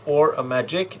fight or a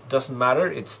magic, doesn't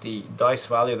matter, it's the dice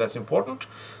value that's important.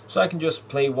 So I can just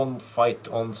play 1 fight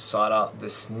on Sara the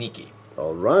Sneaky.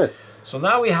 Alright. So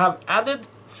now we have added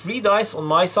 3 dice on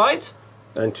my side.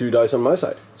 And 2 dice on my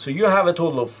side. So you have a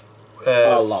total of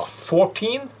a lot.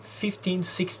 14, 15,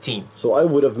 16. So I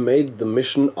would have made the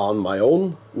mission on my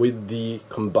own with the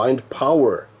combined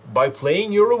power. By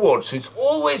playing your rewards. So it's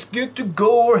always good to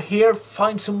go over here,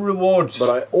 find some rewards. But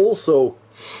I also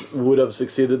would have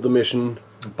succeeded the mission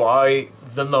by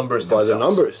the numbers by themselves. the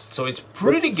numbers. So it's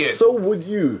pretty But good. So would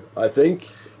you, I think,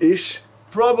 ish.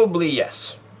 Probably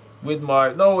yes. With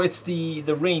my no, it's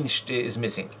the range is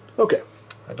missing. Okay.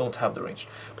 I don't have the range.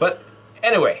 But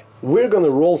anyway, we're gonna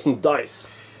roll some dice,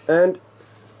 and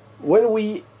when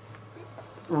we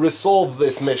resolve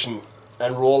this mission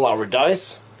and roll our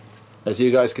dice, as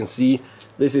you guys can see,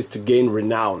 this is to gain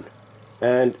renown.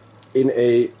 And in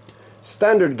a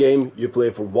standard game, you play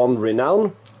for 1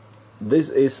 renown. This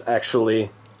is actually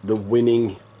the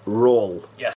winning roll.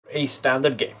 yes, a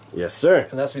standard game. Yes, sir.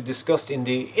 And as we discussed in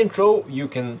the intro, you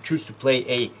can choose to play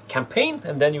a campaign,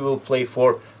 and then you will play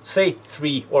for, say,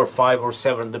 3 or 5 or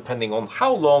 7, depending on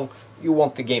how long you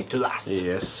want the game to last.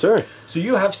 Yes, sir. So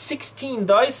you have 16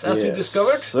 dice, as we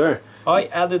discovered. Yes, sir. I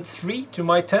added 3 to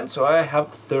my 10, so I have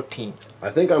 13. I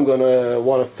think I'm gonna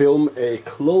want to film a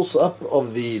close-up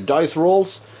of the dice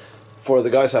rolls for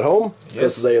the guys at home,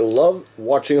 because Yes. they love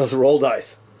watching us roll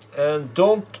dice. And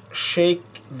don't shake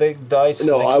the dice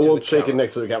No, next I to won't the shake it camera.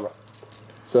 next to the camera.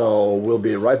 So we'll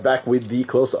be right back with the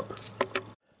close-up.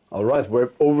 Alright,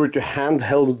 we're over to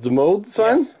handheld mode,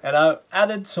 son. Yes. And I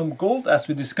added some gold, as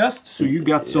we discussed, so you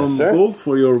got some sir. gold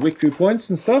for your victory points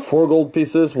and stuff. 4 gold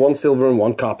pieces, 1 silver and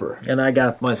 1 copper. And I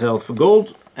got myself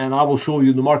gold, and I will show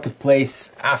you the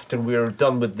marketplace after we're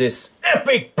done with this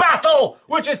epic battle,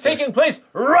 which is taking place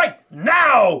right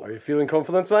now! Are you feeling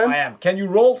confident, son? I am. Can you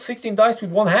roll 16 dice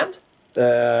with 1 hand?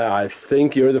 I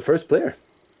think you're the first player.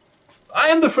 I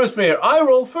am the first player. I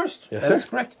roll first. Yes, That's sir.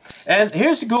 correct. And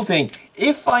here's the cool thing.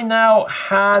 If I now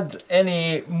had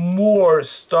any more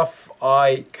stuff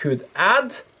I could add,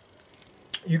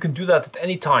 you can do that at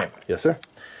any time. Yes, sir.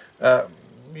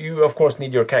 You, of course,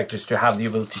 need your characters to have the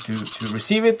ability to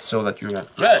receive it, so that you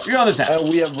understand. And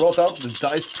we have brought out the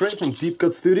dice tray from Deep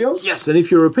Cut Studios. Yes, and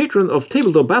if you're a patron of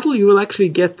Tabletopbattle, you will actually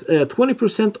get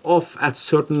 20% off at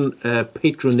certain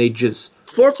patronages.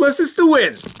 4 pluses to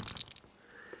win.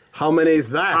 How many is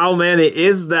that? How many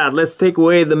is that? Let's take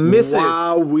away the misses.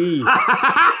 Wowee.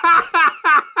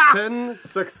 10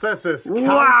 successes. Count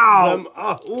Wow. them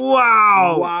up.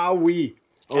 Wow. Wowee.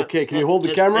 Okay, can you hold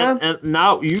the camera? And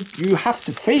now you have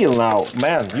to fail now,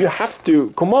 man. You have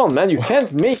to. Come on, man. You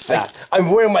can't make that.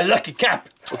 I'm wearing my lucky cap.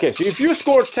 Okay, so if you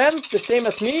score 10, the same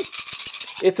as me,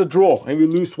 it's a draw and we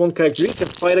lose one character, you can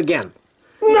fight again.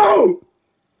 No!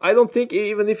 I don't think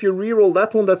even if you reroll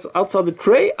that one that's outside the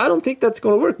tray, I don't think that's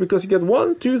going to work because you get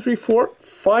 1, 2, 3, 4,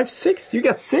 5, 6. You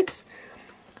get 6.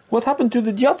 What happened to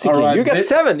the Yahtzee King? Right, You get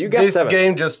 7. You get 7. This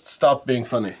game just stopped being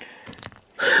funny.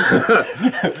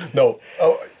 No.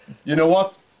 Oh, you know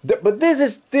what? But this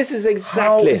is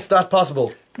exactly. How is that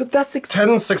possible? But that's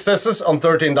 10 successes on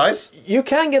 13 dice? You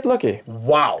can get lucky.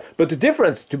 Wow. But the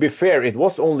difference, to be fair, it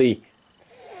was only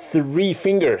 3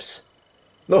 fingers.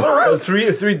 No,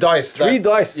 three dice. 3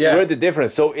 dice were the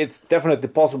difference. So it's definitely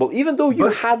possible, even though you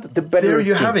had the better. There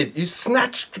you have it. You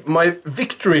snatched my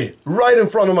victory right in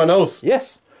front of my nose.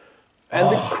 Yes. And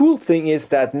the cool thing is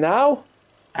that now,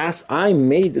 as I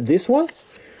made this one,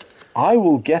 I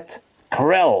will get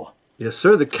Krell. Yes,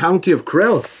 sir. The county of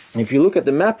Krell. If you look at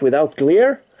the map without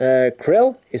glare,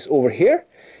 Krell is over here.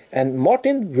 And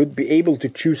Martin would be able to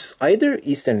choose either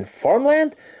Eastern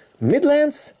Farmland,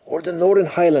 Midlands, or the Northern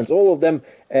Highlands. All of them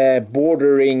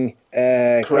bordering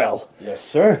Krell. Yes,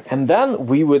 sir. And then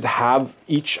we would have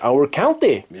each our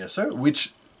county. Yes, sir.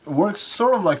 Which works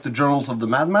sort of like the Journals of the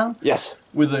Madman. Yes.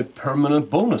 With a permanent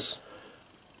bonus.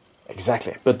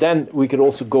 Exactly. But then we could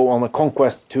also go on a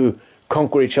conquest to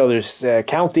conquer each other's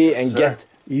county and get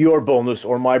your bonus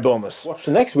or my bonus. Watch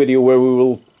the next video where we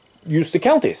will use the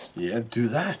counties. Yeah, do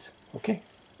that. Okay.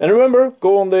 And remember,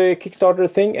 go on the Kickstarter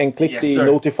thing and click the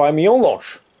notify me on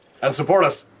launch. And support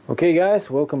us. Okay guys,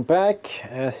 welcome back.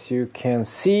 As you can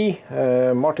see,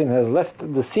 Martin has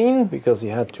left the scene because he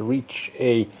had to reach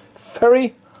a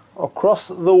ferry across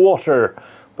the water.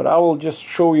 But I will just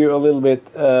show you a little bit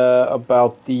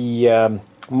about the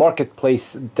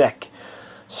marketplace deck.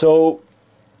 So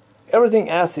everything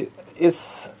as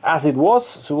it was,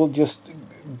 so we'll just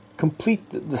complete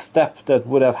the step that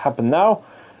would have happened now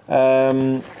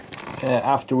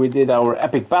after we did our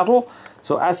epic battle.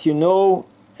 So as you know,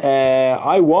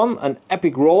 I won an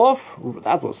epic roll-off.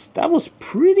 That was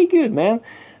pretty good, man.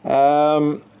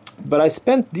 But I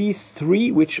spent these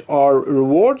 3, which are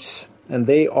rewards, and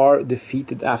they are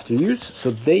defeated after use,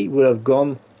 so they would have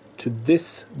gone to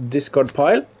this discard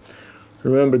pile.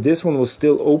 Remember, this one was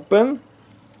still open,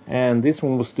 and this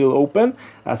one was still open.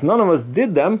 As none of us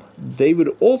did them, they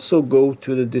would also go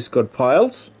to the discard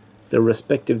piles. The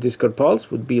respective discard piles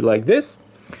would be like this,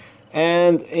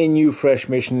 and a new fresh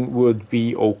mission would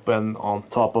be open on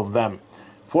top of them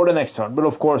for the next turn. But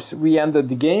of course, we ended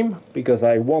the game because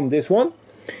I won this one,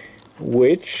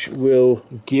 which will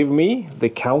give me the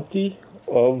county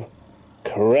of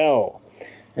Krell.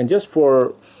 And just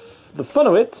for the fun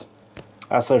of it,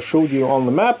 as I showed you on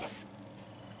the map,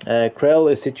 Krell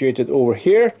is situated over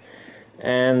here,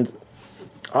 and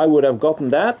I would have gotten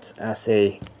that as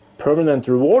a permanent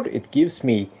reward. It gives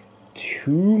me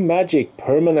 2 magic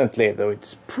permanently, though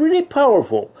it's pretty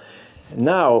powerful.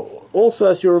 Now, also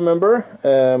as you remember,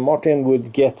 Martin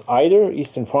would get either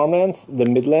Eastern Farmlands, the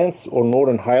Midlands, or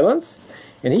Northern Highlands,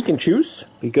 and he can choose,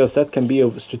 because that can be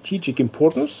of strategic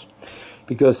importance.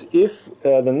 Because if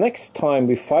the next time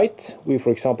we fight, we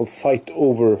for example fight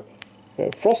over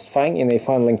Frostfang in a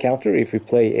final encounter, if we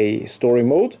play a story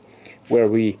mode where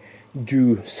we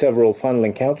do several final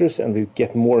encounters and we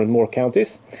get more and more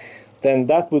counties, then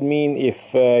that would mean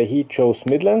if he chose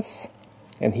Midlands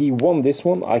and he won this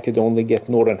one, I could only get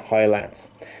Northern Highlands.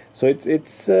 So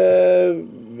it's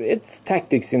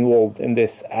tactics involved in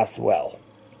this as well.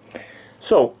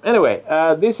 So anyway,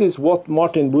 this is what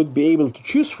Martin would be able to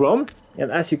choose from, and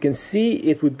as you can see,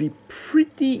 it would be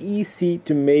pretty easy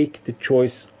to make the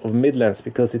choice of Midlands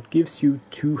because it gives you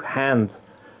 2 hand,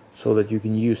 so that you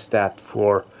can use that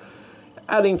for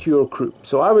adding to your crew.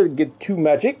 So I will get 2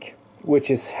 magic,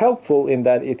 which is helpful in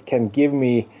that it can give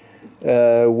me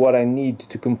what I need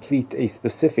to complete a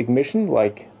specific mission,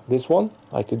 like this one.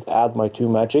 I could add my 2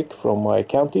 magic from my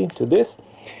county to this,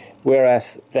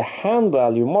 whereas the hand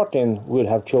value Martin would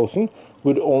have chosen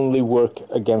would only work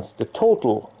against the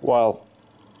total, while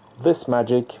this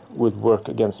magic would work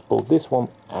against both this one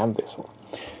and this one.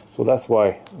 So that's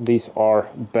why these are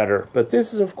better. But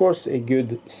this is of course a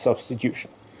good substitution.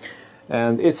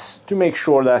 And it's to make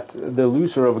sure that the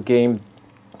loser of a game,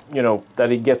 you know,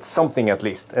 that he gets something at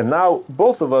least. And now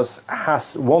both of us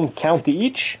has 1 county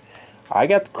each. I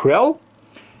got Krell,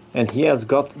 and he has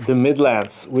got the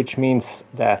Midlands, which means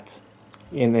that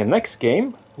in the next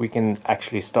game we can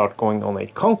actually start going on a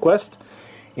conquest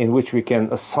in which we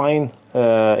can assign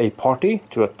a party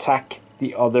to attack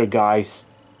the other guy's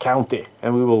county,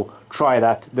 and we will try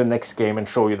that the next game and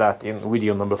show you that in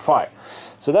video number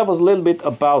 5. So that was a little bit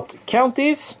about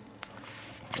counties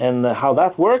and how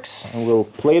that works, and we'll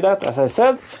play that as I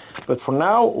said. But for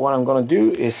now, what I'm going to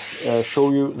do is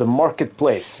show you the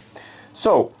marketplace.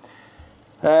 So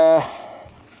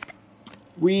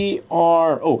we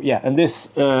are, oh yeah, and this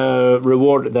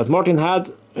reward that Martin had,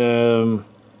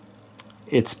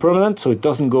 it's permanent, so it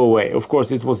doesn't go away. Of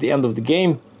course, it was the end of the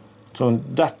game, so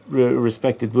in that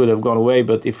respect it would have gone away,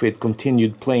 but if it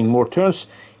continued playing more turns,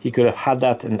 he could have had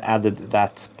that and added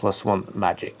that +1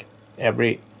 magic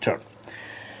every turn.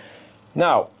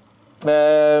 Now,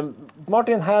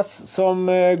 Martin has some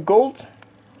gold,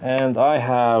 and I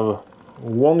have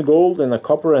 1 gold and a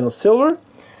copper and a silver,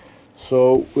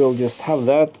 so we'll just have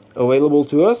that available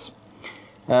to us.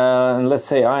 And let's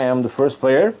say I am the first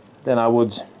player, then I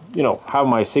would, you know, have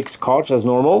my 6 cards as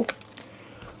normal.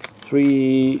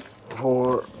 3,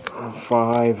 4,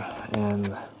 5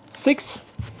 and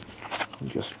 6.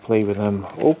 Just play with them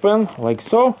open like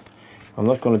so. I'm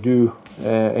not going to do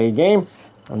a game,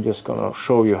 I'm just going to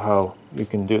show you how you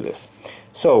can do this.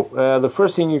 So the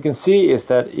first thing you can see is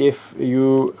that if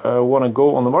you want to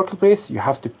go on the marketplace, you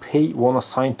have to pay 1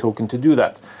 assign token to do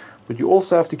that. But you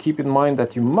also have to keep in mind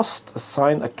that you must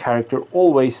assign a character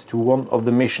always to one of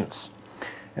the missions.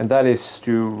 And that is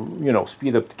to, you know,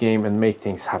 speed up the game and make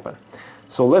things happen.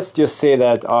 So let's just say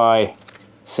that I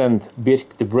send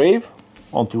Birk the Brave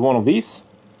onto one of these,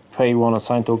 pay 1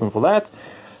 assign token for that.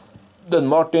 Then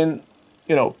Martin,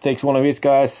 you know, takes one of his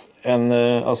guys and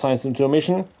assigns them to a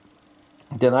mission.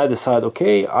 Then I decide,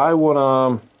 okay, I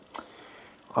wanna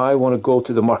go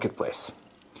to the marketplace.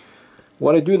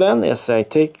 What I do then is I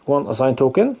take 1 assign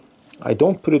token. I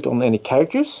don't put it on any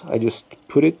characters. I just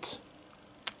put it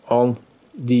on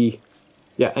the,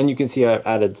 yeah, and you can see I've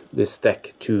added this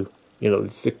deck to, you know,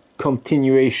 it's a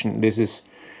continuation. This is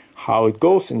how it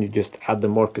goes, and you just add the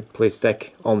marketplace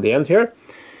deck on the end here.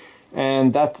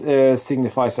 And that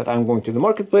signifies that I'm going to the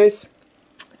marketplace.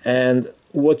 And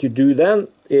what you do then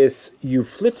is you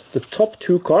flip the top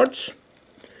 2 cards.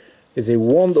 It's a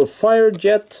Wand of Fire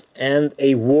Jet and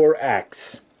a War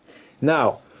Axe.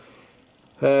 Now,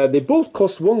 they both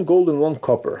cost 1 gold and 1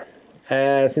 copper.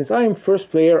 Since I am first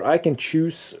player, I can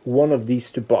choose one of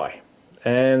these to buy.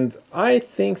 And I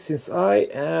think since I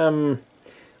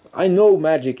know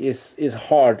magic is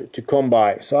hard to come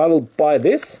by, so I will buy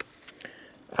this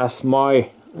as my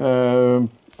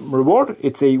reward.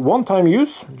 It's a one-time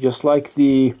use, just like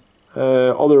the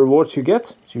other rewards you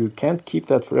get, so you can't keep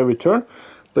that for every turn,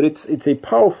 but it's a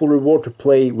powerful reward to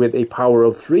play with a power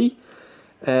of 3,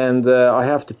 and I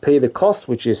have to pay the cost,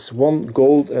 which is 1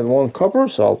 gold and 1 copper,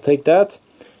 so I'll take that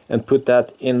and put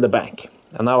that in the bank.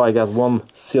 And now I got 1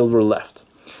 silver left.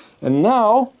 And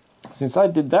now, since I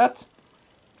did that,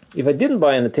 if I didn't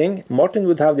buy anything, Martin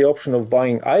would have the option of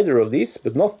buying either of these,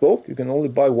 but not both. You can only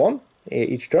buy 1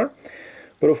 each turn.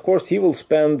 But of course he will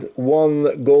spend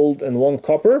 1 gold and 1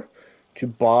 copper to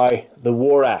buy the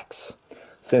War Axe,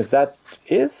 since that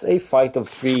is a fight of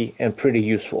 3 and pretty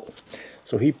useful.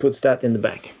 So he puts that in the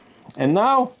bank. And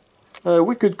now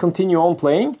we could continue on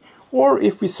playing, or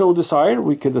if we so desire,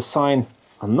 we could assign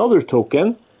another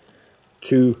token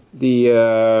to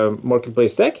the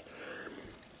marketplace deck.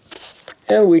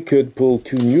 And we could pull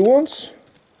 2 new ones,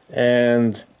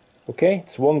 and okay,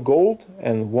 it's 1 gold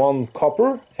and 1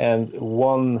 copper and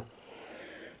 1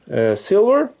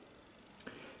 silver.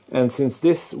 And since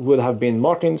this would have been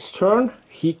Martin's turn,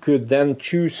 he could then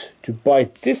choose to buy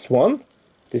this one.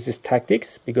 This is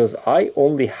tactics, because I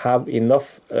only have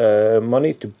enough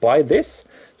money to buy this.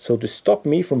 So to stop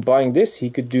me from buying this, he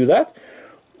could do that.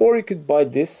 Or he could buy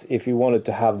this if he wanted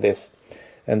to have this.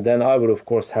 And then I would of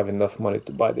course have enough money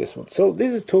to buy this one. So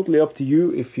this is totally up to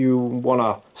you if you want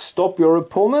to stop your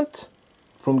opponent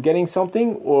from getting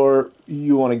something, or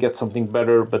you want to get something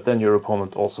better, but then your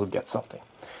opponent also gets something.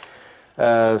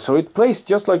 So it plays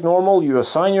just like normal. You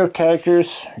assign your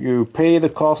characters, you pay the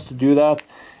cost to do that,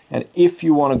 and if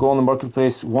you want to go on the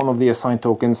marketplace, one of the assigned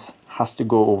tokens has to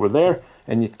go over there,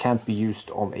 and it can't be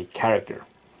used on a character.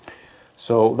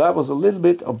 So that was a little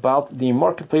bit about the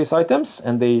marketplace items,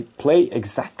 and they play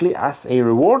exactly as a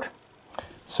reward.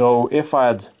 So if I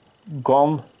had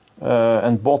gone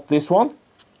and bought this one,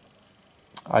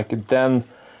 I could then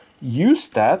use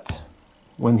that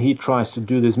when he tries to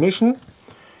do this mission,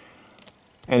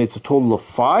 and it's a total of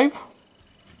 5,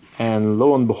 and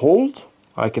lo and behold,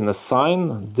 I can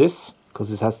assign this,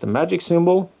 because it has the magic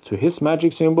symbol, to his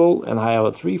magic symbol, and I have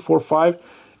a 3, 4, 5,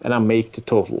 and I make the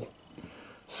total.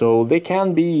 So they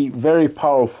can be very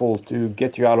powerful to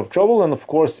get you out of trouble. And of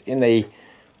course, in a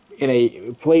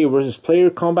player versus player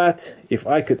combat, if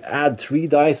I could add 3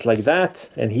 dice like that,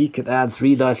 and he could add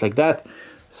 3 dice like that,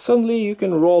 suddenly you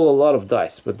can roll a lot of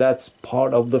dice, but that's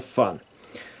part of the fun.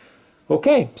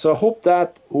 Okay, so I hope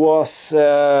that was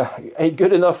a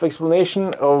good enough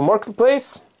explanation of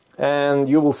Marketplace. and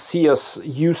you will see us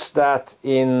use that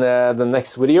in the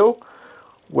next video,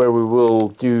 where we will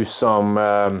do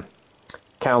some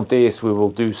counties, we will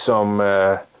do some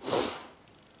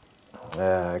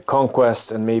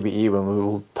conquest, and maybe even we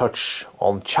will touch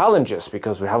on challenges,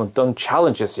 because we haven't done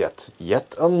challenges yet.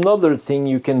 Yet another thing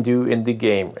you can do in the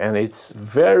game, and it's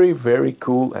very, very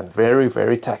cool and very,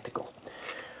 very tactical.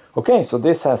 Okay, so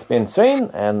this has been Svein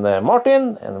and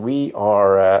Martin, and we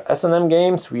are S&M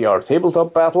Games, we are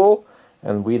Tabletop Battle,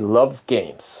 and we love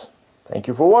games. Thank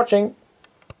you for watching.